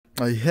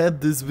I had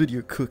this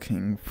video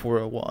cooking for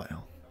a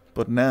while,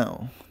 but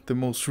now the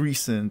most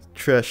recent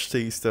trash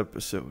taste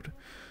episode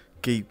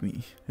gave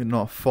me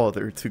enough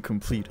fodder to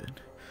complete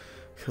it.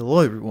 Hello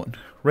everyone,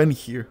 Ren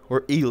here,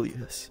 or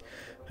Alias,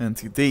 and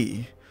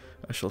today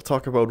I shall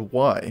talk about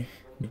why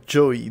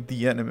Joey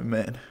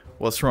TheAn1meMan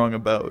was wrong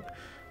about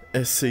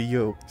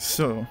SAO.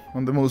 So,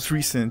 on the most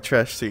recent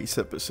trash taste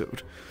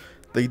episode,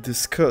 they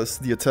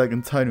discussed the Attack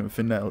on Titan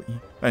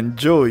finale, and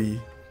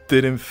Joey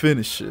didn't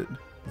finish it,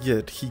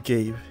 yet he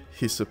gave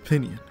his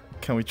opinion.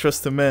 Can we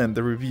trust a man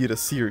that reviewed a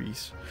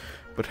series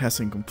but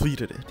hasn't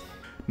completed it?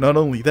 Not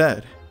only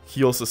that,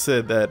 he also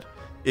said that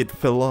it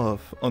fell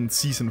off on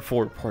season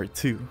 4 part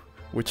 2,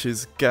 which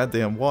is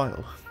goddamn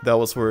wild. That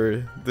was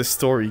where the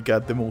story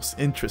got the most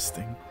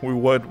interesting. We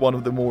had one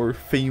of the more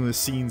famous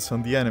scenes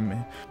on the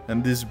anime,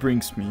 and this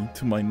brings me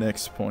to my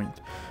next point.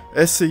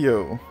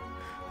 SAO,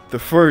 the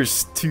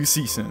first 2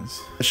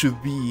 seasons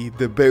should be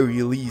the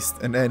very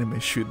least an anime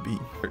should be.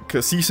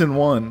 Cause season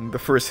 1, the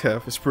first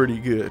half is pretty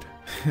good.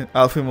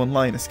 Alpha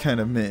Online is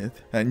kinda mid,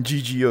 and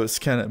GGO is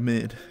kinda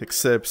mid,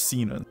 except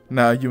Xenon.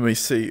 Now you may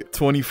say,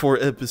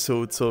 24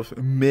 episodes of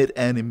mid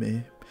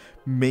anime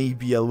may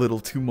be a little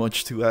too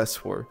much to ask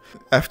for.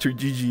 After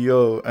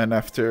GGO and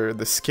after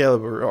the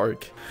Excalibur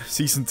arc,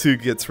 season 2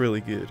 gets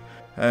really good.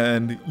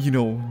 And, you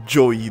know,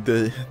 Joey,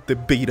 the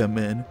beta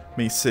man,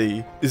 may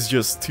say it's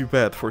just too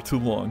bad for too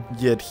long.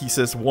 Yet he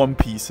says One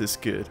Piece is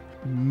good.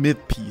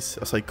 Mid-piece,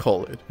 as I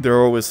call it.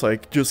 They're always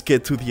like, just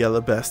get to the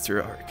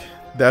Alabaster arc.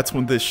 That's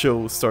when this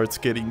show starts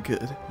getting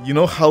good. You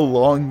know how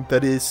long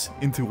that is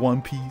into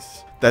One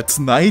Piece? That's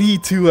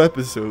 92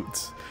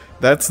 episodes.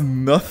 That's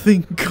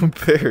nothing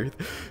compared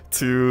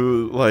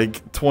to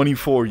like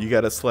 24 you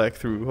gotta slack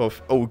through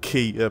of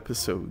okay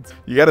episodes.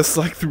 You gotta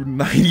slack through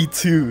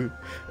 92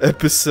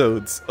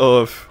 episodes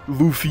of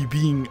Luffy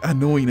being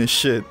annoying as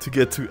shit to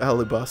get to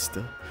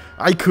Alabasta.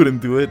 I couldn't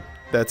do it.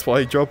 That's why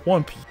I dropped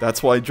One Piece.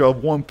 That's why I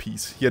dropped One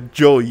Piece. Yet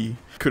Joey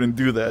couldn't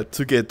do that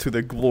to get to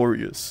the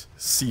glorious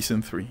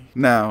season 3.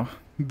 Now,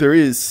 there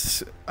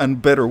is a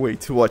better way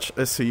to watch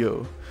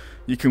SAO.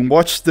 You can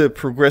watch the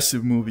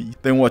progressive movie,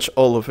 then watch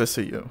all of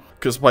SAO.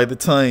 Because by the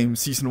time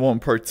season 1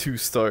 part 2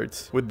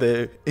 starts, with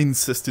the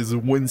incest is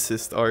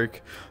Wincest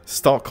arc,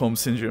 Stockholm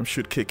Syndrome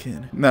should kick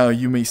in. Now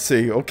you may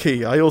say,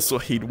 okay, I also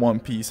hate One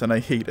Piece and I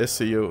hate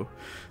SAO.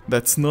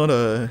 That's not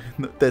a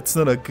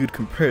good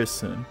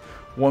comparison.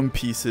 One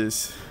Piece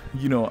is,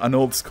 you know, an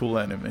old school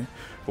anime.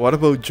 What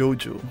about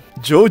JoJo?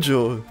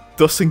 JoJo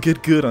doesn't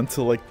get good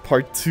until like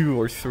part 2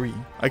 or 3.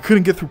 I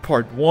couldn't get through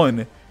part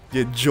 1.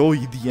 Yet Joey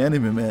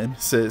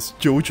TheAn1meMan says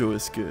JoJo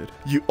is good.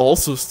 You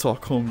also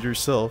Stockholm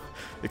yourself,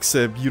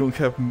 except you don't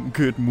have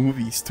good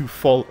movies to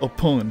fall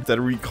upon that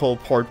recall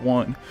part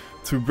 1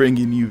 to bring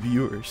in new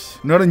viewers.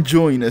 Not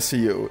enjoying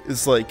SAO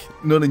is like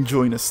not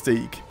enjoying a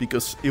steak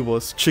because it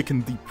was chicken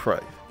deep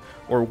fried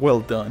or well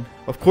done.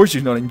 Of course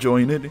you're not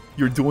enjoying it,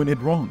 you're doing it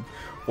wrong.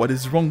 What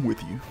is wrong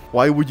with you?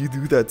 Why would you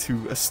do that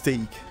to a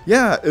steak?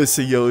 Yeah,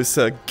 SAO is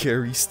a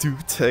Gary Stu,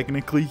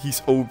 technically,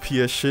 he's OP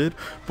as shit,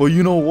 but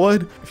you know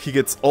what? He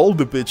gets all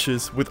the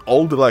bitches with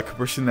all the lack of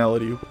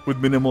personality, with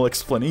minimal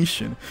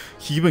explanation.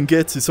 He even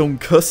gets his own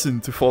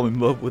cousin to fall in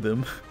love with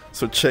him.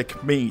 So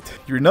checkmate.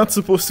 You're not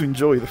supposed to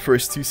enjoy the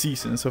first 2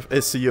 seasons of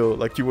SAO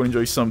like you would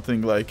enjoy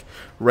something like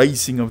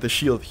Rising of the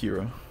Shield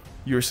Hero.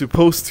 You're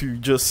supposed to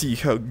just see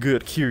how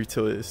good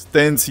Kirito is,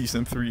 then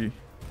season 3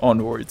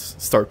 onwards,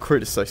 start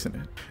criticizing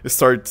it.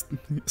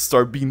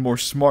 Start being more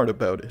smart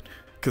about it.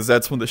 Because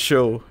that's when the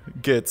show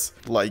gets,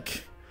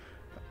 like,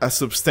 a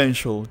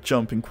substantial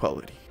jump in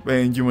quality.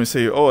 And you might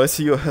say, oh,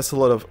 SEO has a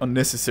lot of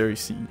unnecessary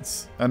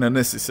scenes and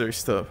unnecessary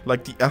stuff.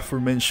 Like the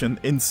aforementioned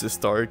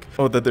incest arc,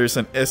 or that there's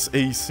an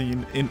SA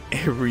scene in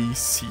every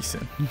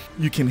season.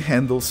 You can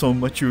handle so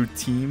much your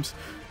teams,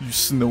 you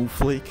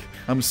snowflake.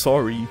 I'm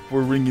sorry,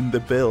 we're ringing the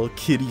bell,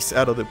 kiddies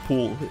out of the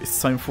pool.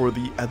 It's time for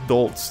the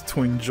adults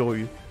to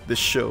enjoy the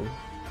show.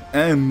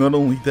 And not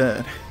only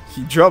that,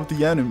 he dropped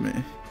the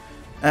anime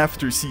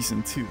after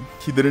season 2.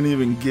 He didn't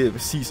even give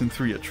season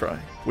 3 a try,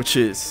 which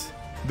is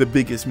the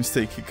biggest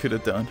mistake he could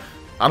have done.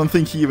 I don't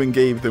think he even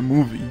gave the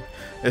movie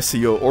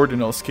SEO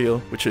Ordinal Scale,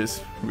 which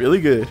is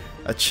really good,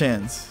 a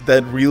chance.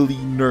 That really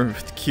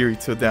nerfed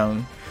Kirito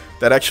down.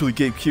 That actually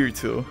gave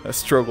Kirito a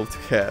struggle to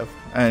have,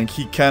 and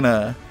they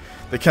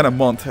kinda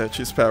montage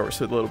his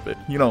powers a little bit.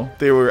 You know,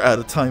 they were out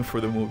of time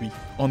for the movie,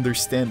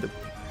 understandably.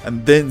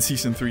 And then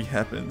season 3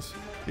 happens.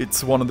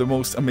 It's one of the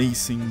most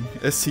amazing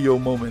SEO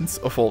moments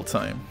of all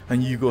time.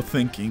 And you go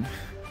thinking,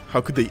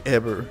 how could they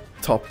ever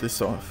top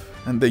this off?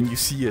 And then you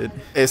see it,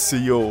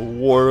 SEO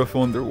War of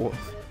Underworld.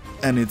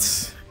 And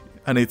it's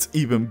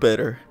even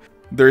better.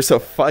 There's a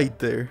fight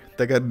there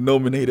that got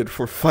nominated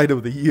for Fight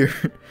of the Year.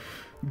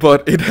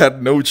 But it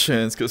had no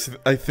chance because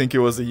I think it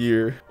was the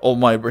year All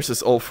Might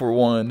versus All for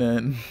One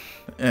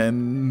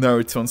and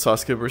Naruto and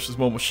Sasuke versus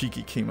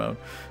Momoshiki came out,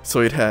 so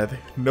it had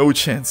no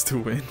chance to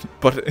win.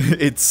 But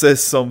it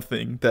says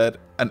something that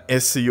an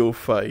SEO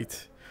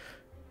fight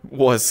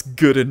was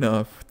good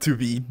enough to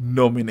be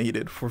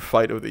nominated for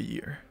Fight of the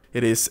Year.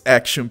 It is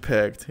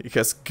action-packed, it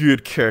has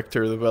good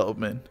character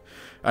development,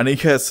 and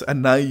it has a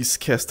nice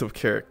cast of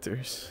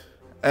characters.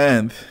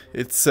 And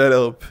it set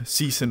up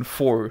Season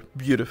 4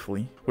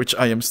 beautifully, which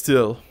I am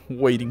still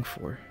waiting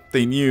for.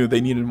 They knew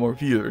they needed more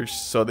viewers,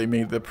 so they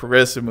made the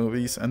progressive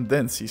movies and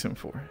then Season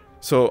 4.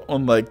 So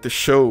unlike the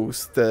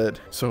shows that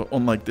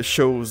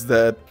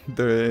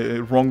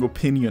the Wrong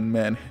Opinion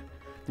Man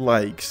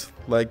likes,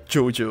 like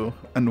JoJo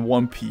and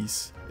One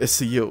Piece,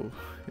 SEO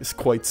is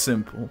quite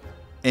simple.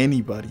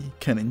 Anybody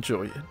can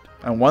enjoy it.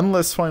 And one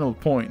last final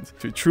point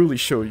to truly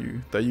show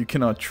you that you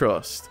cannot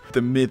trust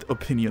the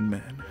mid-opinion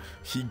man.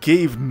 He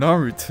gave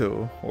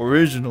Naruto,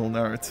 original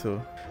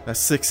Naruto, a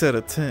 6 out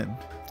of 10,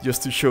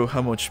 just to show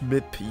how much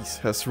mid-piece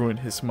has ruined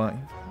his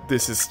mind.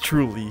 This is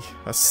truly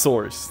a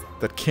source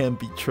that can't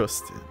be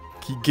trusted.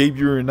 He gave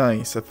Your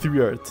Nice a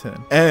 3 out of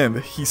 10, and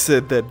he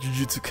said that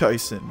Jujutsu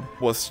Kaisen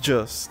was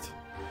just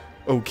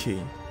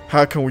okay.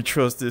 How can we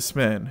trust this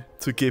man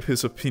to give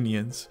his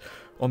opinions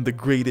on the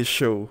greatest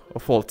show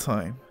of all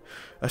time?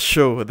 A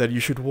show that you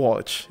should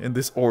watch in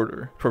this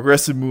order: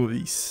 progressive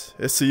movies,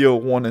 SEO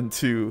 1 and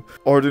 2,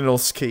 ordinal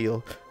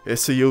scale,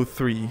 SEO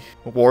 3,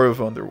 War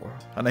of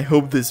Underworld. And I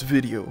hope this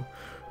video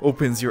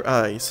opens your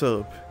eyes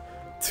up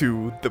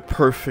to the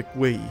perfect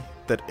way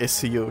that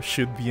SEO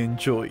should be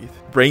enjoyed.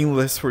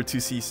 Brainless for 2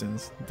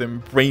 seasons,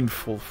 then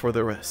brainful for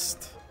the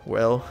rest.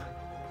 Well,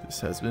 this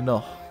has been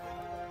all.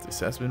 This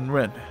has been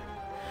Ren,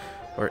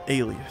 or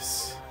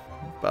Alias.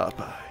 Bye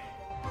bye.